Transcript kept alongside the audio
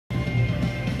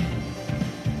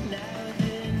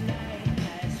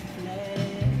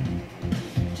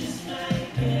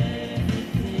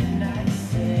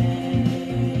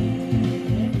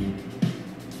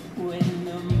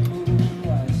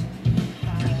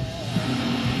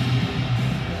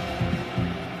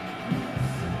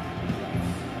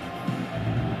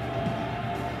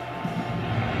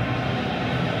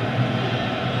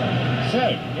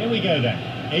we go then.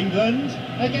 England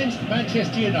against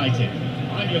Manchester United.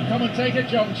 I'm your commentator,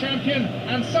 John Champion,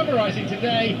 and summarising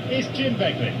today is Jim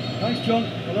Begley. Thanks, John.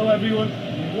 Hello, everyone.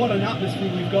 What an atmosphere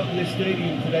we've got in this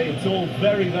stadium today. It's all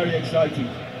very, very exciting.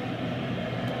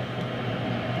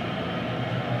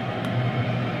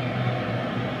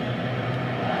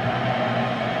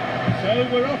 So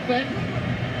we're off then.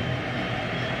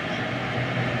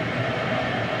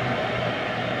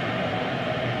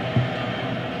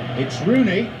 It's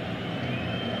Rooney.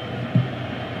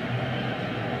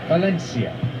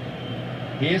 Valencia.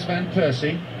 Here's Van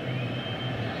Persie.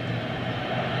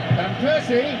 Van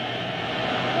Persie!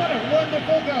 What a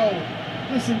wonderful goal!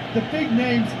 Listen, the big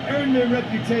names earn their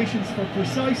reputations for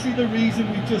precisely the reason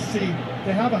we've just seen.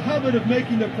 They have a habit of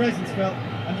making their presence felt,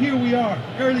 and here we are,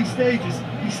 early stages.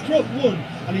 He struck one,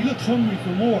 and he looks hungry for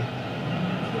more.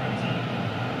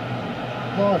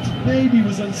 Hart maybe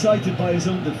was unsighted by his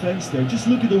own defence there. Just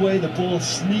look at the way the ball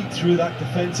sneaked through that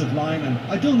defensive line, and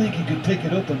I don't think he could pick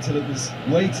it up until it was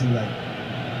way too late.